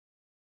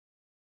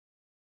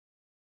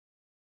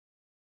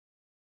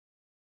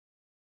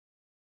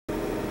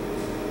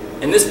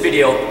In this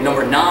video,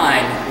 number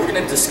 9, we're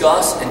going to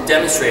discuss and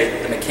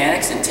demonstrate the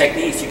mechanics and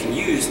techniques you can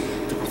use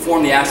to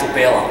perform the actual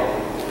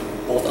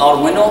bailout, both out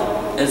a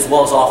window as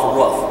well as off a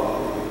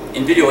roof.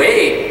 In video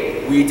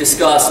 8, we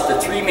discussed the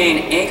 3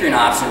 main anchoring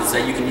options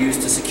that you can use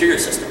to secure your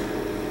system.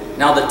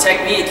 Now, the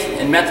technique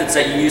and methods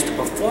that you use to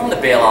perform the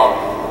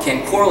bailout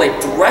can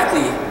correlate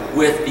directly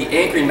with the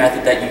anchoring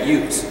method that you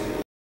use.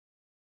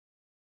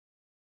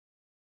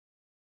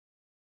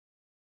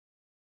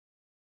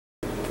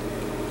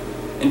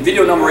 In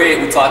video number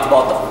 8, we talked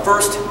about the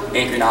first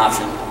anchoring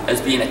option as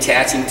being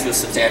attaching to a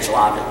substantial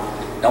object.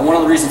 Now, one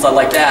of the reasons I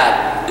like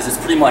that is it's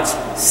pretty much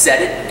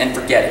set it and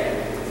forget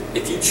it.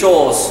 If you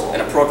chose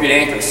an appropriate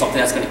anchor, something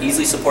that's going to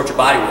easily support your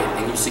body weight,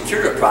 and you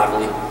secured it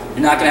properly, you're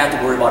not going to have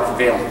to worry about it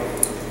failing.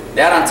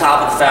 That, on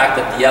top of the fact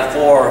that the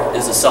F4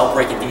 is a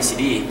self-breaking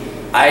DCD,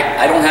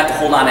 I don't have to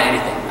hold on to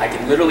anything. I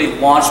can literally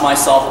launch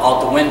myself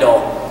out the window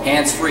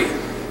hands-free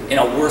in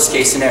a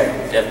worst-case scenario,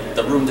 if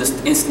the room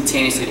just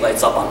instantaneously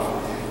lights up on me.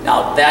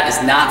 Now, that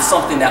is not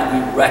something that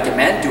we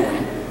recommend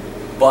doing,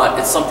 but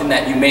it's something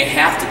that you may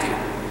have to do.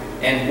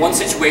 And one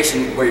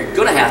situation where you're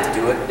going to have to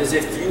do it is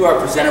if you are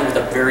presented with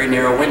a very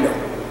narrow window.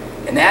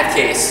 In that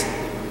case,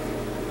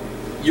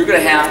 you're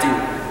going to have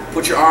to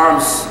put your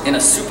arms in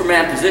a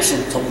Superman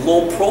position to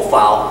low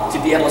profile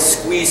to be able to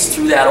squeeze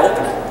through that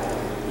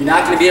opening. You're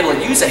not going to be able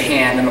to use a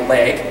hand and a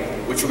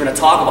leg, which we're going to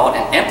talk about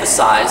and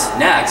emphasize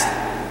next,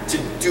 to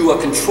do a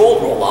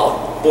controlled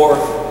rollout, or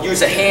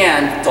use a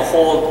hand to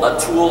hold a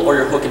tool or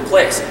your hook in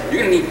place.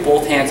 You're going to need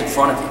both hands in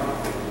front of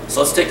you. So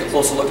let's take a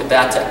closer look at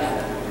that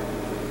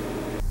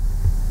technique.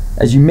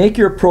 As you make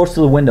your approach to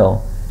the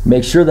window,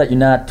 make sure that you're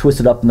not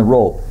twisted up in the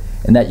rope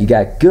and that you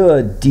got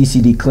good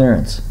DCD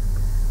clearance.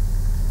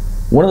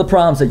 One of the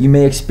problems that you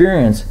may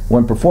experience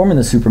when performing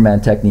the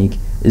Superman technique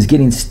is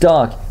getting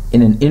stuck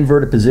in an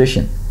inverted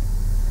position.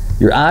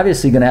 You're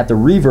obviously going to have to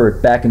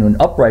revert back into an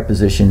upright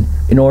position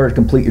in order to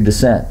complete your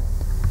descent.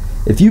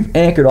 If you've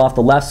anchored off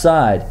the left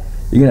side,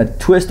 you're going to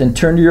twist and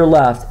turn to your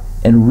left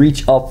and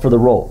reach up for the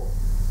rope.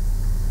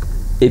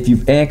 If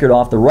you've anchored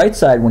off the right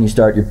side when you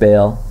start your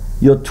bail,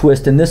 you'll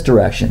twist in this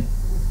direction.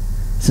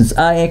 Since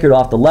I anchored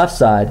off the left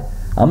side,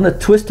 I'm going to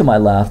twist to my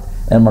left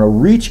and I'm going to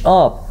reach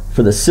up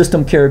for the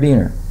system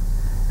carabiner.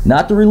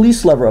 Not the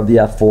release lever of the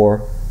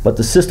F4, but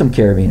the system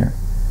carabiner.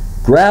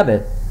 Grab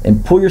it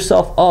and pull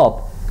yourself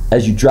up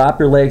as you drop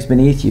your legs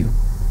beneath you.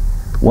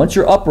 Once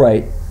you're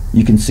upright,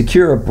 you can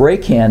secure a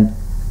brake hand,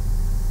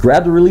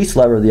 grab the release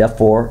lever of the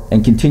F4,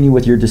 and continue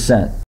with your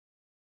descent.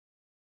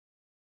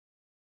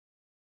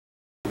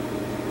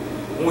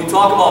 When we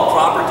talk about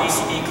proper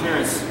DCD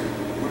clearance,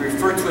 we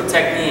refer to a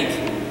technique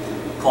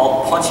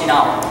called punching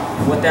out.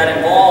 What that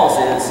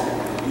involves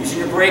is using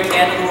your brake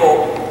hand of the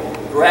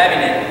rope,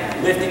 grabbing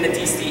it, lifting the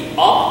DCD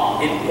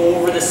up and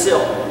over the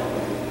sill.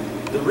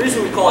 The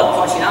reason we call it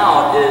punching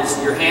out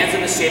is your hand's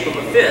in the shape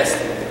of a fist,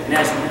 and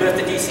as you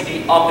lift the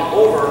DCD up and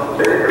over,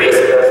 you're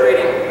basically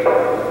creating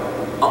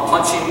a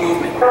punching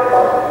movement.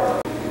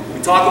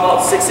 We talk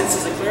about 6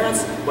 inches of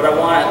clearance, but I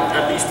want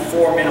at least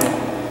 4 minimum.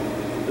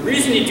 The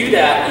reason you do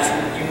that is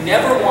you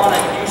never want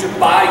to use your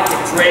body to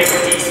drag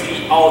the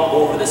DCD out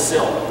over the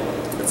sill.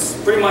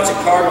 It's pretty much a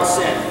cardinal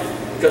sin,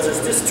 because there's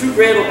just too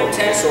great of a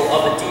potential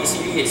of the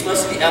DCD,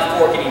 especially the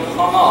F4, getting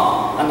hung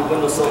up on the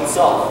windowsill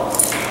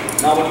itself.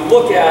 Now, when you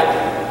look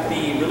at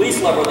the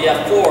release lever of the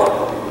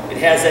F4, it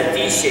has that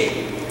D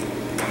shape.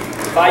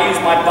 If I use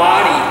my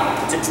body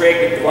to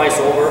drag the device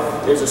over,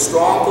 there's a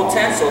strong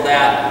potential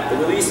that the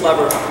release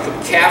lever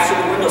could capture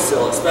the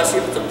windowsill, especially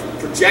if it's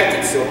a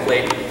projected sill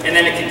plate, and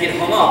then it can get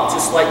hung up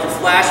just like the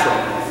flash hook.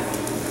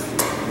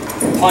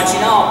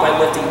 Punching out by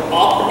lifting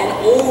up and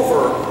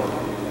over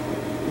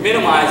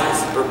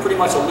minimizes or pretty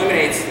much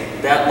eliminates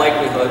that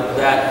likelihood of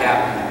that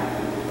happening.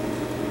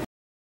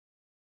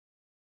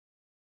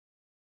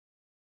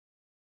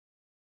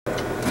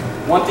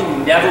 One thing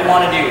you never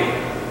want to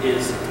do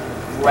is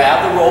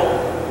grab the rope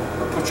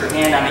or put your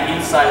hand on the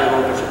inside of the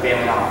rope as you're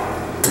bailing out.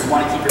 You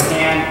want to keep your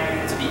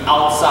hand to the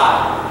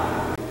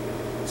outside.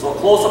 So a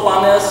close up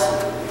on this,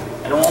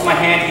 I don't want my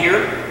hand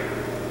here.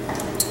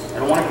 I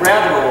don't want to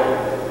grab the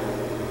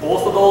rope.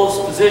 Both of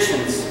those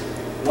positions,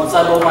 once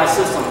I load my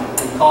system,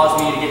 can cause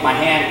me to get my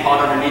hand caught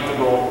underneath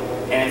the rope,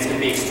 and it's going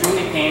to be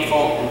extremely painful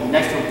and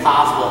next to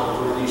impossible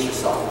to release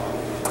yourself.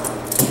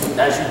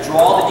 As you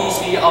draw the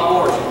DCD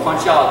upwards, you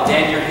punch out,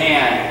 then your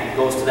hand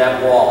goes to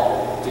that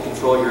wall to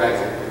control your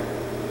exit.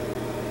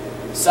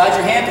 Besides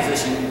your hand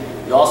position,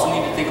 you also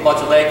need to think about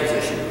your leg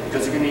position,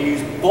 because you're going to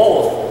use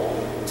both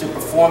to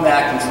perform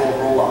that controlled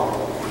rollout.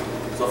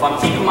 So if I'm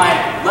keeping my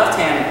left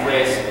hand in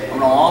place, I'm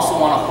going to also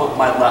want to hook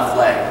my left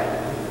leg.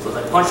 So as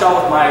I punch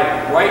out with my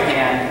right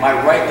hand, my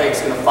right leg is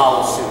going to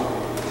follow suit.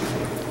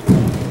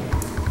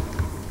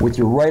 With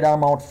your right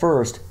arm out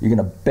first, you're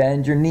going to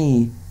bend your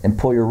knee and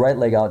pull your right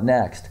leg out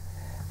next.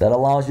 That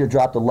allows you to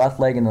drop the left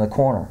leg into the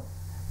corner.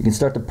 You can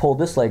start to pull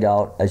this leg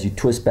out as you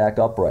twist back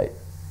upright.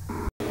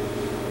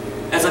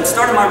 As I'm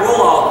starting my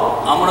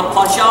rollout, I'm going to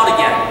punch out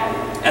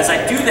again. As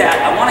I do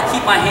that, I want to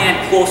keep my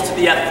hand close to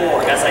the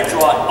F4 as I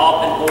draw it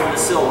up and over the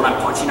sill when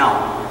I'm punching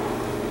out.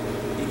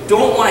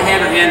 don't want to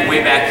have your hand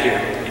way back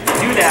here. If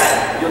you do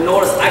that, you'll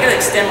notice I gotta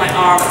extend my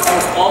arm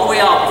almost all the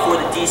way out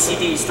before the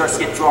DCD starts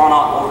to get drawn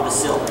out over the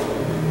sill.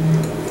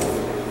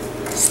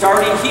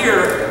 Starting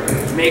here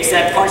makes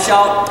that punch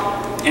out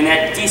and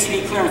that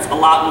DCD clearance a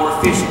lot more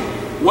efficient.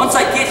 Once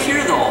I get here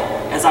though,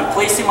 as I'm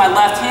placing my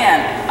left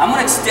hand, I'm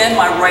gonna extend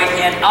my right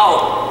hand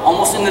out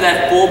almost into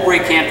that full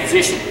brake hand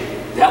position.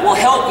 That will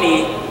help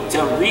me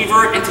to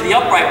revert into the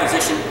upright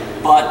position,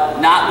 but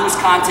not lose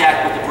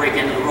contact with the brake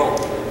end of the rope.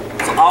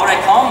 So out I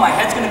come, my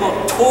head's gonna go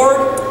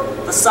toward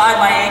the side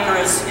my anchor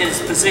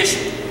is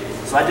positioned.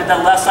 So I did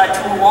that left side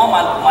tool wall,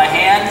 my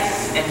hand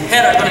and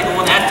head are gonna go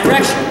in that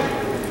direction.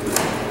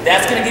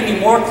 That's gonna give me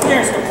more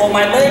clearance to pull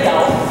my leg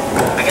out.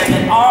 I got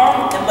an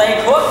arm and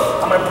leg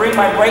hook. I'm gonna bring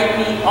my right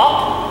knee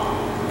up.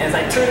 And as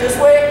I turn this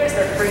way, I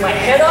start to bring my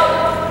head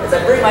up. As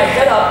I bring my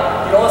head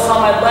up, you notice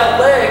how my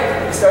left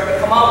leg is starting to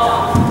come out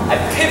now.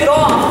 I pivot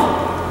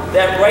off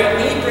that right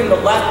knee, bring the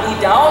left knee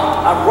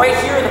down. I'm right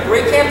here in the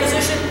brake hand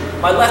position.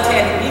 My left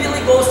hand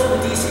immediately goes to the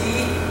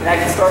DCD and I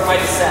can start my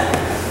descent.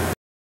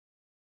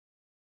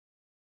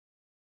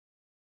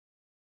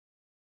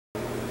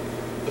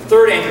 The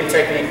third anchoring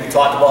technique we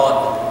talked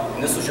about,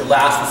 and this was your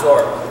last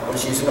resort,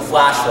 was using the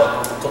flash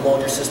hook to load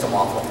your system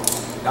off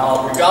of.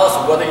 Now, regardless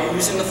of whether you're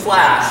using the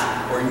flash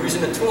or you're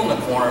using the tool in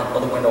the corner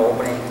of the window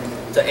opening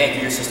to anchor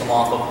your system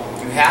off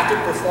of, you have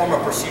to perform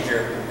a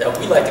procedure that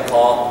we like to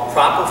call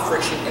proper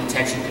friction and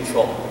tension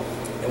control.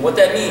 And what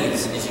that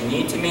means is you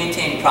need to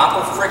maintain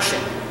proper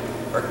friction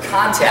or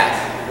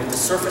contact with the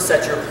surface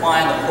that you're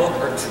applying the hook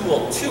or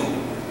tool to,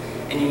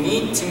 and you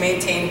need to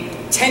maintain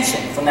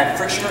tension from that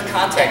friction or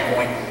contact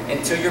point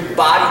until your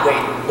body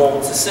weight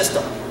loads the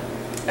system.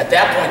 At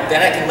that point,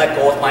 then I can let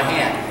go with my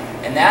hand.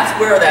 And that's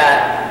where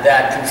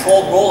that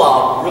controlled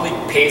rollout really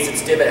pays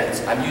its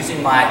dividends. I'm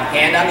using my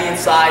hand on the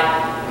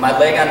inside, my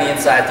leg on the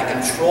inside to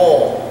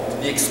control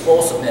the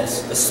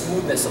explosiveness, the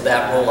smoothness of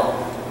that rollout.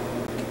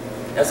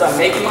 As I'm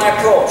making my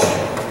approach,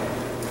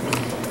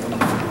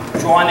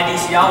 drawing the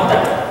DC out with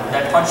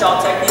that punch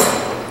out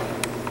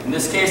technique. In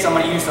this case, I'm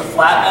going to use the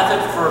flat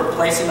method for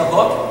placing the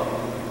hook.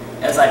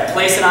 As I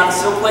place it on the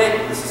sill plate,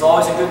 this is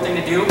always a good thing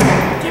to do.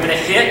 Give it a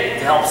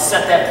hit to help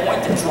set that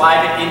point, to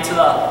drive it into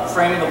the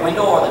frame of the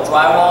window or the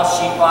drywall,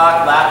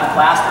 sheetrock, lath, and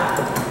plaster.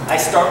 I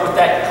start with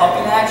that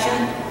cupping action,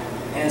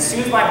 and as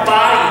soon as my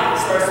body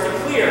starts to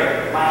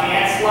clear, my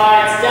hand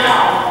slides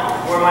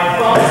down where my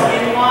thumb is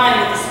in line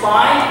with the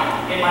spine,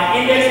 and my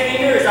index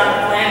finger is on the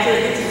flange of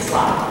the hitching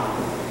slide.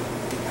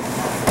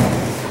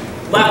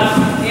 Left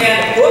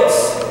hand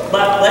hooks,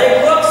 left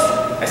leg hooks.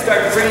 I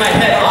start to bring my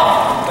head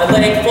up, my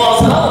leg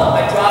falls out,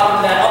 I drop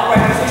into that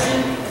upright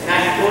position, and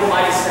I can go to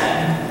my descent.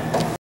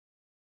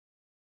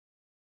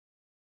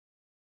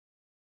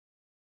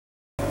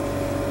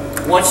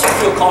 Once you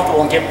feel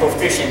comfortable and get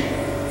proficient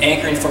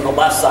anchoring from the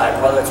left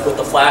side, whether it's with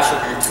the flash or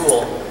your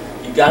tool,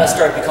 you got to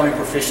start becoming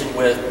proficient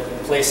with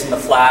placing the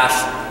flash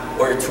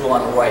or your tool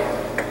on the right.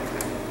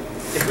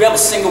 If we have a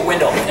single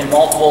window and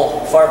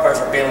multiple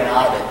firefighters are bailing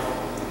out of it,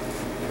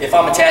 if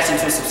I'm attaching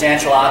to a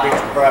substantial object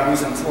or I'm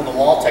using the tool in the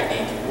wall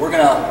technique, we're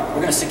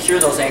gonna secure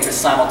those anchors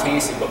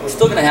simultaneously, but we're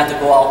still gonna have to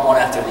go out one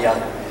after the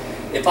other.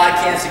 If I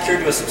can't secure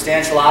to a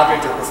substantial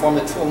object or perform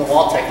the tool in the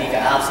wall technique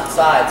on opposite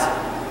sides,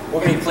 we're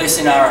gonna be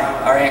placing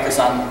our anchors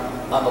on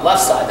the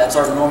left side. That's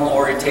our normal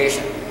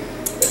orientation.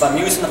 If I'm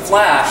using the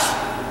flash,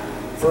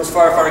 first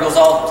firefighter goes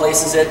out,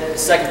 places it, the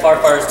second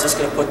firefighter is just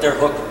gonna put their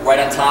hook right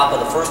on top of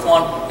the first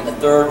one, and the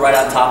third right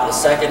on top of the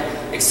second,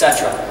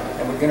 etc.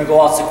 And we're gonna go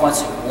out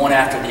sequentially, one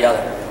after the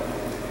other.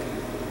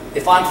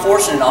 If I'm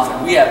fortunate enough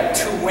and we have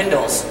two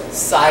windows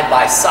side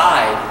by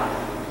side,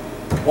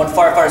 one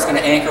firefighter is going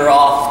to anchor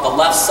off the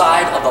left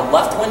side of the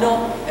left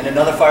window and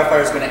another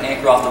firefighter is going to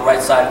anchor off the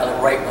right side of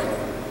the right window.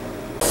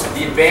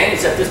 The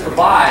advantage that this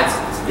provides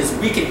is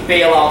we can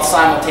bail out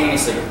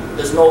simultaneously.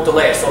 There's no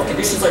delay. So if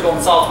conditions are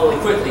going south really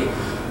quickly,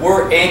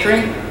 we're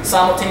anchoring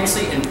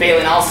simultaneously and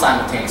bailing out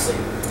simultaneously.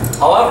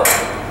 However,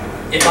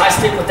 if I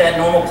stick with that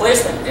normal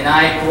placement and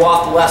I go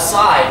off the left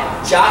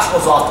side, Josh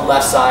goes off the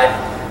left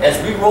side, as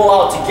we roll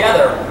out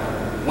together,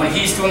 when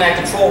he's doing that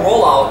control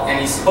rollout and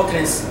he's hooking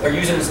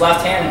using his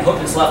left hand and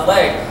hooking his left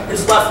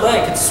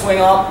leg could swing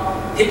up,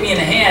 hit me in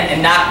the hand,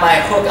 and knock my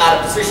hook out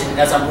of position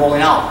as I'm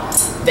rolling out.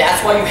 That's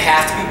why you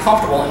have to be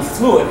comfortable and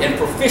fluid and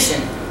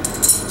proficient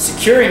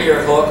securing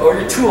your hook or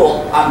your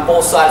tool on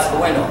both sides of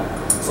the window.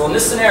 So in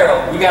this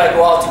scenario, we got to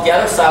go out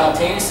together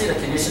simultaneously. The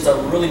conditions are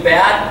really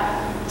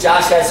bad.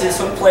 Josh has his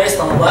hook placed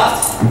on the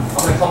left.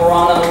 I'm going to come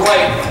around on the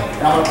right,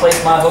 and I'm going to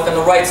place my hook on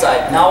the right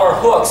side. Now our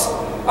hooks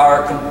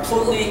are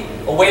completely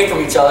away from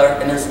each other,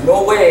 and there's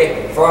no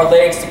way for our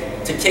legs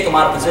to kick them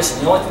out of position.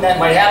 The only thing that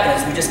might happen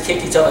is we just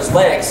kick each other's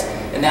legs,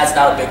 and that's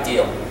not a big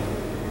deal.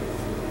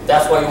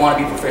 That's why you want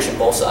to be proficient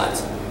both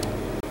sides.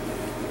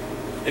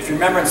 If you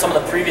remember in some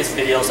of the previous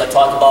videos, I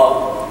talked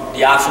about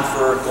the option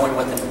for going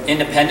with an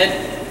independent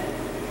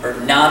or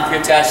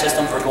non-pre-attached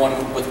system or going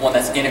with one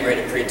that's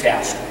integrated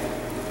pre-attached.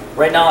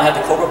 Right now I have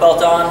the Cobra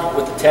belt on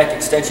with the Tech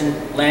extension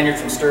lanyard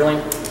from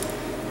Sterling.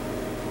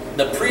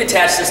 The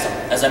pre-attached system,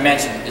 as I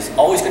mentioned, is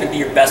always going to be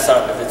your best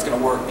setup if it's going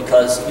to work,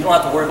 because you don't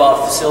have to worry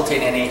about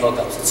facilitating any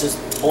hookups. It's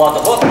just pull out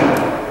the hook,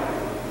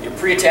 you're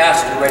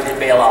pre-attached, you're ready to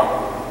bail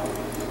out.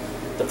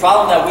 The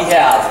problem that we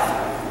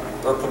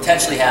have, or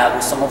potentially have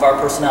with some of our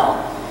personnel,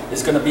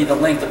 is going to be the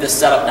length of this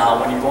setup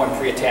now when you're going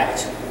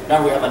pre-attached.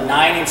 Remember, we have a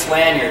 9-inch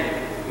lanyard.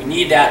 We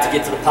need that to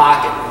get to the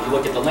pocket. If you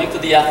look at the length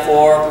of the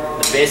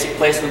F4, the basic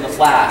placement of the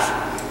flash,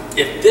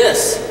 if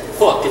this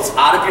hook gets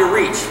out of your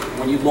reach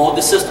when you load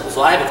the system,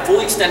 so I have it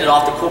fully extended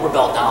off the Cobra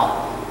belt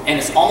now, and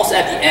it's almost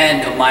at the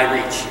end of my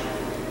reach.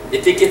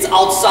 If it gets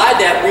outside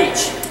that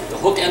reach, the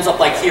hook ends up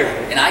like here,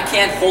 and I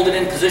can't hold it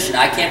in position.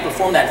 I can't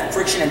perform that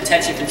friction and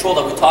tension control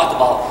that we talked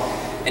about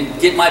and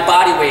get my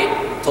body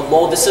weight to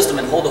load the system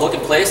and hold the hook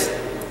in place.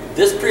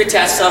 This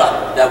pre-attached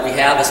setup that we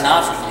have as an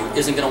option for you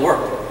isn't going to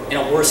work in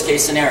a worst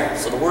case scenario.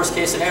 So the worst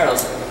case scenario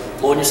is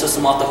loading your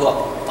system off the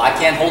hook. If I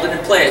can't hold it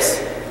in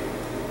place,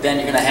 then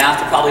you're going to have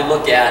to probably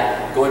look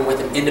at going with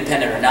an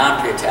independent or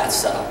non-pre-attached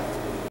setup.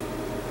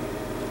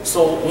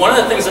 So one of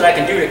the things that I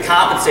can do to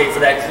compensate for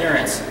that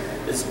clearance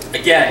is,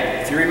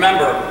 again, if you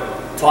remember,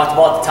 talked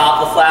about the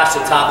top of the flash to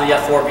the top of the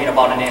F4 being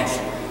about 1 inch.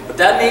 But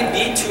that may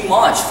be too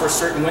much for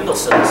certain window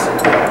sills.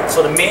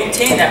 So to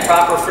maintain that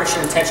proper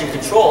friction and tension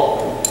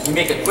control, you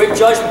make a quick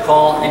judgment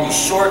call and you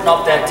shorten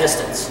up that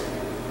distance.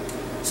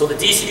 So the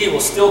DCD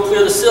will still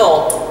clear the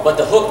sill, but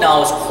the hook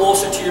now is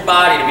closer to your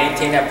body to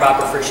maintain that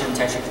proper friction and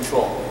tension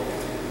control.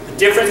 The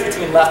difference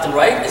between left and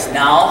right is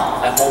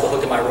now I hold the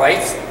hook in my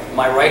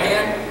right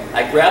hand,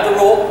 I grab the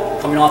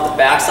rope coming off the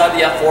back side of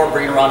the F4,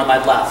 bring it around to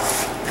my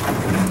left.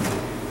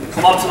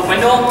 Come up to the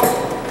window,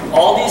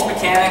 all these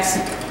mechanics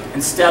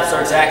and steps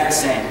are exactly the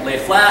same. Lay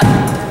it flat,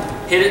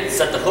 hit it,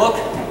 set the hook.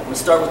 I'm going to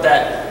start with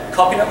that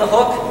cupping of the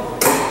hook.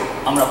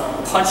 I'm going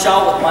to punch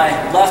out with my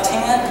left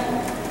hand.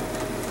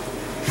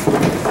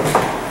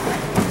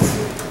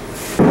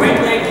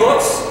 Right leg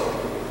hooks,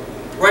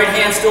 right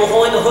hand still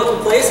holding the hook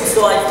in place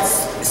until I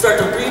start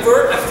to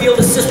revert. I feel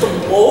the system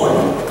load.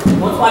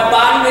 Once my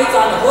body weight's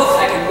on the hook,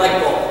 I can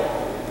let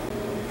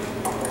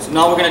go. So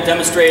now we're going to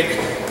demonstrate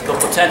the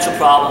potential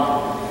problem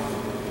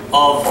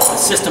of the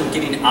system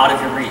getting out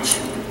of your reach.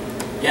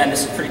 Again,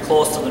 this is pretty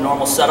close to the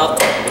normal setup.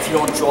 If you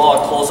don't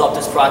draw or close up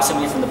this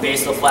proximity from the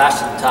base of the flash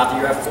to the top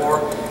of your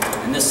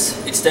F4, and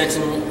this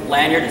extension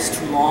lanyard is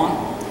too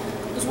long,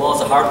 as well as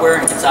the hardware,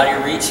 and it gets out of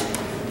your reach,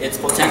 it's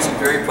potentially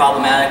very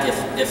problematic,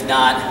 if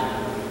not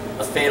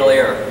a fatal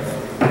error.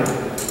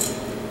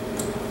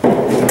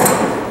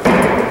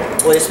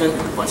 Placement,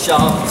 punch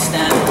out,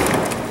 extend.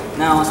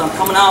 Now, as I'm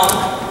coming out,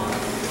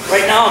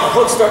 right now the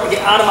hook's starting to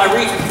get out of my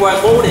reach before I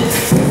load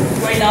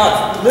it. Right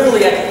now, it's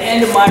literally at the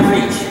end of my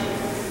reach.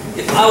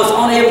 If I was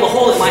unable to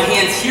hold it, my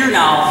hand's here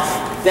now,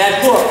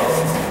 that hook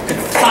could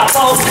pop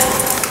out,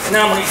 and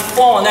then I'm going to be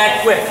falling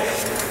that quick.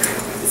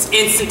 It's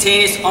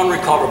instantaneous,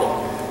 unrecoverable.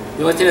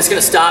 The only thing that's going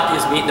to stop you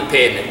is meeting the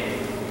pavement.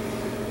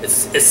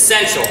 It's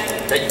essential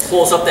that you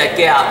close up that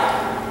gap.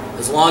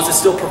 As long as it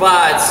still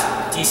provides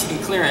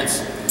DCD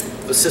clearance,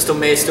 the system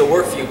may still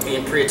work for you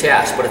being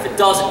pre-attached. But if it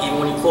doesn't, even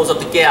when you close up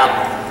the gap,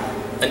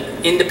 an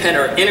independent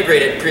or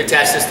integrated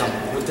pre-attached system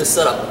with this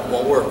setup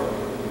won't work.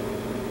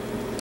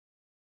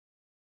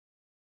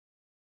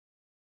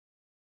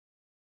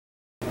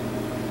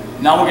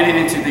 Now we're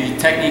getting into the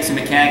techniques and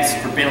mechanics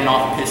for bailing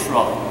off a pitched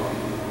roof.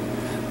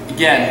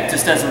 Again,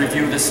 just as a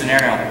review of this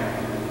scenario,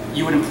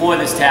 you would employ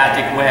this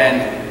tactic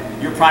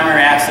when your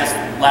primary access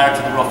ladder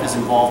to the roof is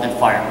involved in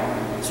fire.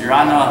 So you're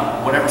on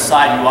whatever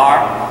side you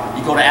are,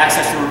 you go to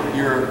access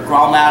your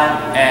ground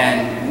ladder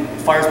and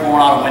fire's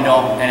blowing out a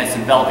window and it's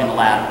enveloping the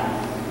ladder.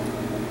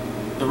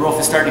 The roof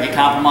is starting to get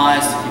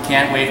compromised, you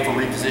can't wait for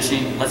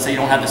repositioning. Let's say you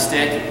don't have the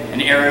stick,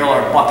 an aerial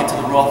or a bucket to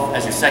the roof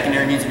as your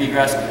secondary means of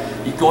egress.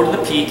 You go to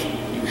the peak,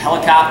 you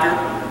helicopter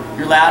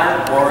your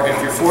ladder, or if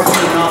you're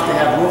fortunate enough to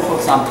have roof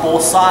hooks on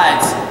both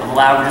sides of the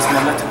ladder, we're just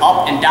going to lift it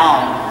up and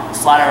down,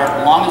 slide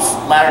our longest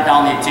ladder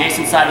down the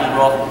adjacent side of the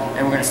roof,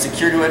 and we're going to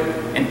secure to it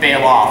and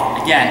bail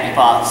off. Again, if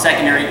a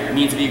secondary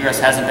means of egress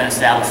hasn't been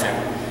established there.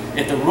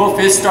 If the roof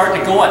is starting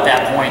to go at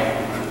that point,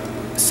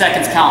 the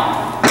seconds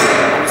count.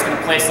 I'm just going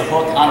to place the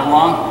hook on a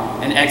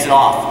rung and exit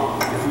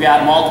off. If we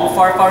got multiple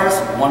firefighters,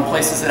 one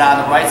places it on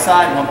the right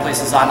side, one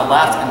places on the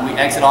left, and we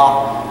exit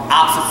off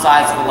opposite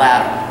sides of the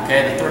ladder.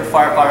 Okay, the third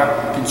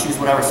firefighter can choose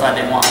whatever side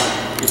they want.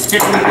 It's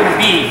typically going to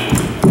be,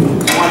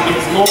 you want to get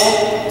as low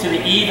to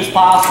the eave as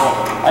possible.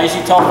 I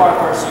usually tell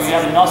firefighters, so you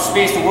have enough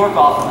space to work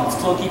off of and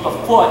still keep a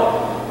foot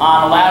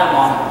on a ladder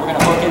rung. We're going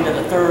to hook into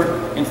the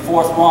third and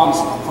fourth rungs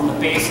from the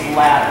base of the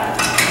ladder.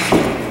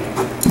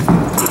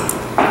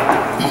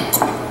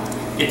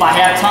 If I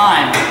had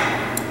time,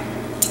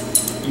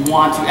 you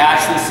want to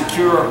actually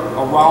secure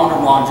around a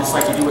rung just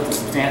like you do with a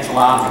substantial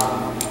object.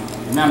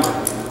 Remember,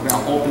 we're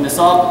going to open this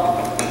up.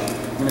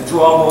 I'm going to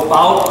draw a rope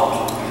out,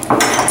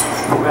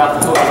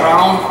 wrap the hook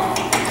around,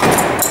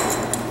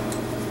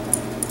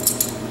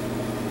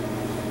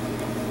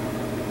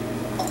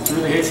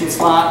 through the hitching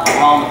slot,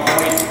 around the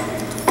point,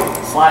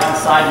 slide to the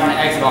side, you're going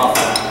to exit off.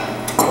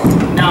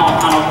 Now,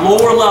 on a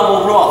lower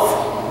level roof,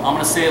 I'm going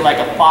to say like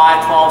a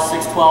 512,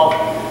 612,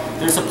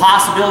 there's a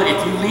possibility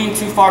if you lean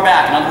too far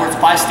back, in other words,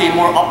 if I stay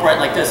more upright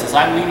like this, as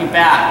I'm leaning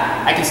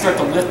back, I can start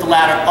to lift the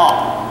ladder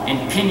up and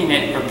pinion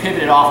it or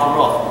pivot it off the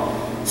roof.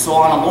 So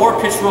on a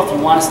lower pitch roof, you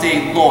want to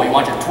stay low. You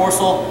want your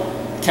torso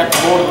kept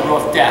low to the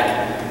roof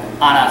deck.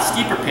 On a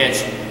steeper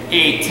pitch,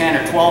 8,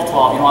 10, or 12,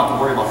 12, you don't have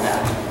to worry about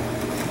that.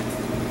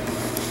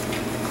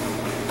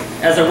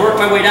 As I work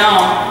my way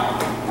down,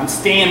 I'm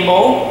staying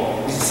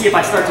low. You can see if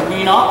I start to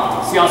lean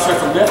up, see how I start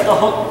to lift the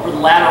hook or the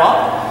ladder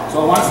up.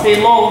 So I want to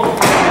stay low and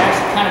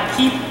actually kind of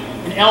keep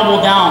an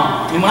elbow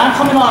down. And when I'm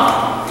coming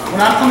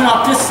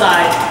up this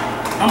side,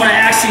 I'm going to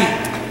actually,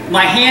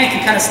 my hand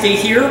can kind of stay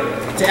here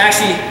to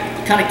actually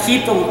kind of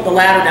keep the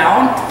ladder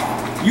down.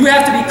 You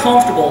have to be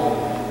comfortable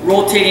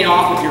rotating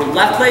off with your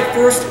left leg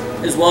first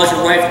as well as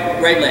your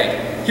right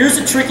leg. Here's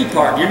the tricky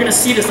part. You're going to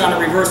see this on a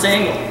reverse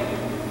angle.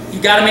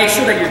 You got to make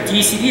sure that your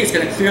DCD is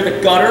going to clear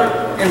the gutter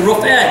and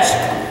roof edge.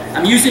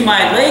 I'm using my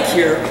leg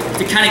here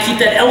to kind of keep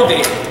that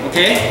elevated,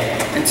 okay?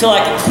 Until I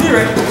can clear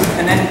it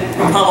and then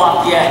propel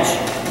off the edge.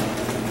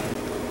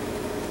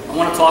 I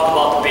want to talk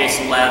about the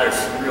base of ladders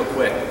real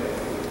quick.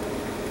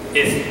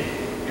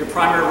 If your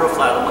primary roof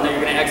ladder, the one that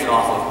you're going to exit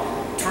off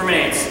of,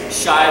 terminates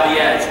shy of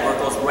the edge or it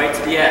goes right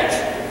to the edge,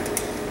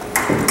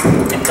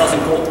 it doesn't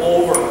go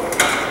over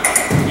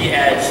the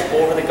edge,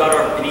 over the gutter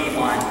and eave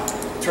line,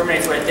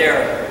 terminates right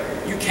there,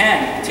 you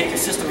can take your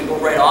system and go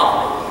right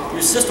off it.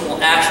 Your system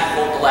will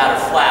actually hold the ladder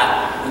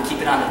flat and keep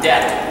it on the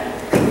deck.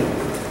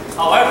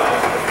 However,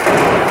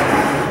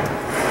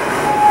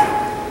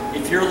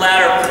 if your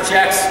ladder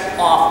projects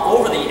off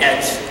over the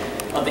edge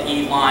of the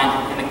eave line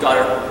and the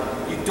gutter,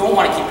 you don't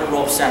want to keep your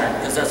rope centered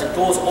because as it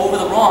goes over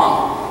the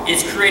rung,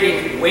 it's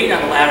creating weight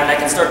on the ladder that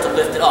can start to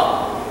lift it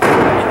up.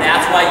 And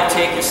that's why you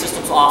take your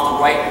systems off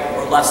the right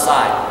or left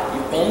side.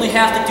 You only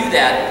have to do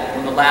that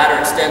when the ladder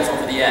extends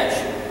over the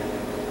edge.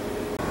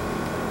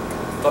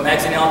 If I'm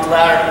exiting off the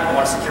ladder, I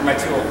want to secure my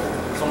tool.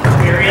 So I'm going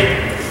to clear it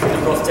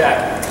and roof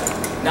deck.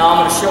 Now I'm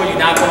going to show you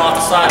not going off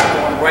the side, but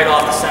going right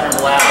off the center of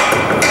the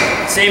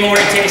ladder. Same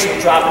orientation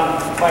with dropping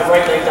my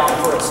right leg down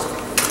first.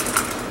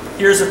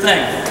 Here's the thing.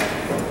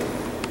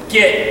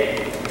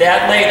 Get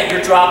that leg that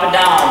you're dropping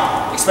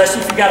down,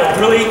 especially if you've got a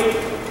really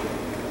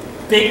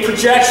big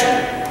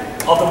projection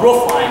of the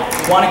roof line.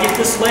 You want to get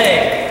this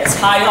leg as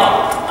high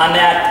up on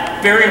that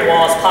bearing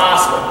wall as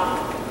possible.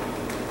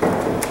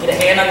 Get a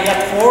hand on the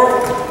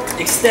F4.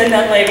 Extend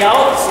that leg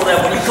out so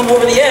that when you come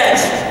over the edge,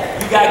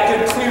 you got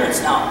good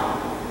clearance now.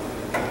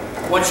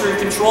 Once you're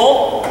in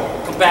control,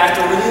 come back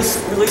to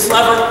release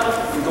lever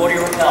and go to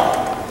your rappel.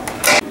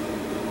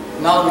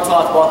 Now that we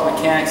talked about the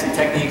mechanics and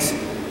techniques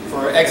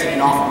for exiting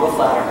off a roof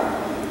ladder,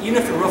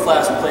 even if your roof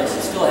ladder is in place,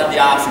 you still have the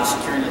option of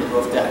securing to the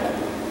roof deck.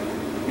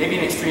 Maybe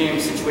in extreme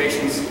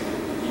situations,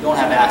 you don't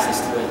have access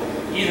to it.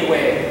 Either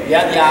way, you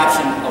have the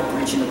option of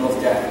breaching the roof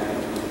deck.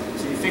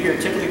 So you figure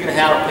you're typically going to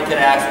have a picket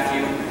axe with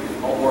you,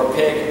 or a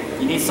pig,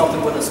 you need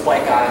something with a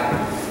spike on it.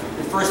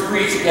 Your first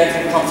breach, again, is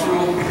going to come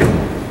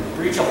through,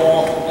 breach a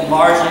hole,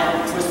 enlarge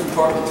it, twist and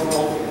torque the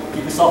tool,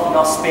 give yourself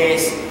enough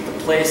space to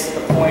place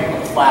the point of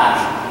the flash.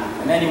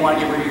 And then you want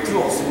to get rid of your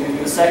tool, so you're going to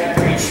do a second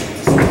breach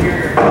to secure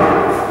your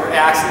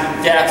axe in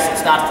the deck so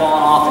it's not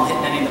falling off and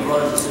hitting any of the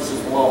brothers and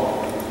sisters below.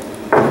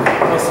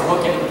 Place the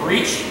hook into the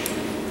breach,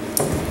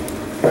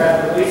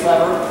 grab the release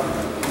lever,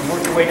 and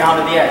work your way down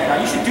to the edge. Now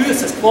you should do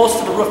this as close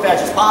to the roof edge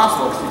as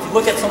possible, because if you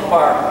look at some of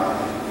our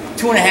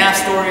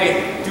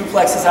 2.5-story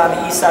duplexes on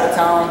the east side of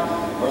town,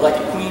 or like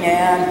a Queen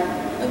Anne,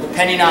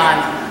 depending on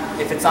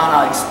if it's on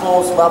an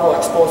exposed level or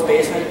exposed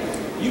basement,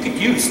 you could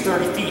use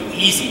 30 feet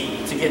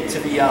easy to get to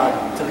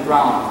the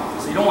ground.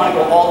 So you don't want to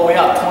go all the way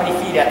up 20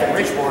 feet at the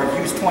ridge board,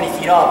 use 20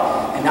 feet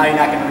up, and now you're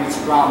not going to reach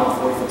the ground with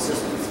 40-foot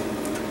systems.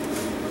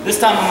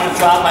 This time I'm going to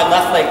drop my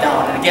left leg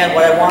down, and again,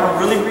 what I want to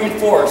really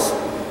reinforce,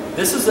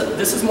 this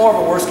is more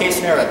of a worst case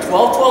scenario.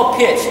 12-12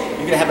 pitch,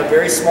 you're going to have a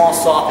very small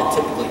soffit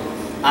typically.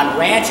 On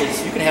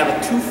ranches, you can have a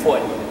 2-foot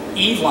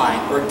eave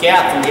line or a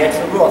gap from the edge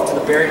of the roof to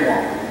the bearing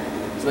wall.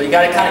 So you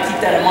got to kind of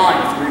keep that in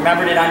mind. If you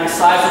remembered it on your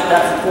size,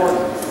 that's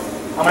important.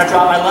 I'm going to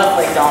drop my left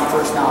leg down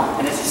first now.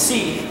 And as you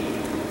see,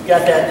 you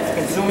got that, if you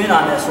can zoom in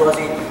on this,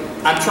 Rosie,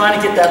 I'm trying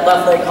to get that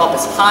left leg up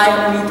as high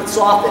underneath the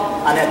soffit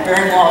on that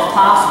bearing wall as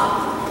possible.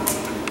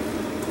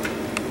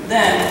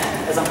 Then,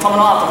 as I'm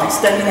coming off, I'm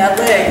extending that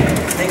leg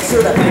to make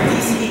sure that my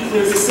DCD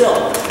clears the sill.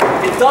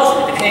 If it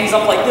doesn't, if it hangs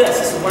up like this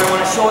is what I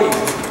want to show you.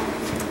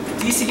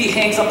 DCD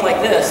hangs up like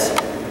this,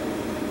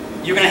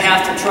 you're going to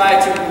have to try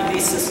to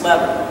release this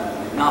lever.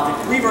 Now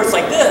if it reverts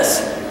like this,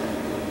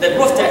 that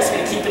roof deck's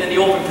going to keep it in the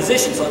open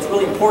position, so it's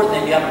really important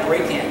that you have a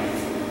brake hand.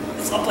 If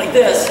it's up like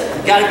this,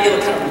 you've got to be able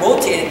to kind of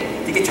rotate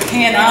it to get your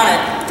hand on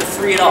it to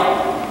free it up.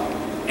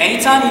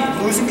 Anytime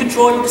you're losing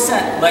control of your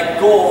descent, let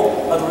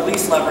go of the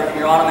release lever and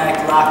you're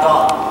automatically locked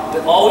off.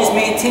 But always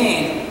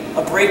maintain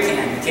a brake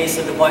hand in case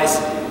the device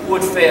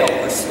would fail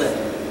or slip.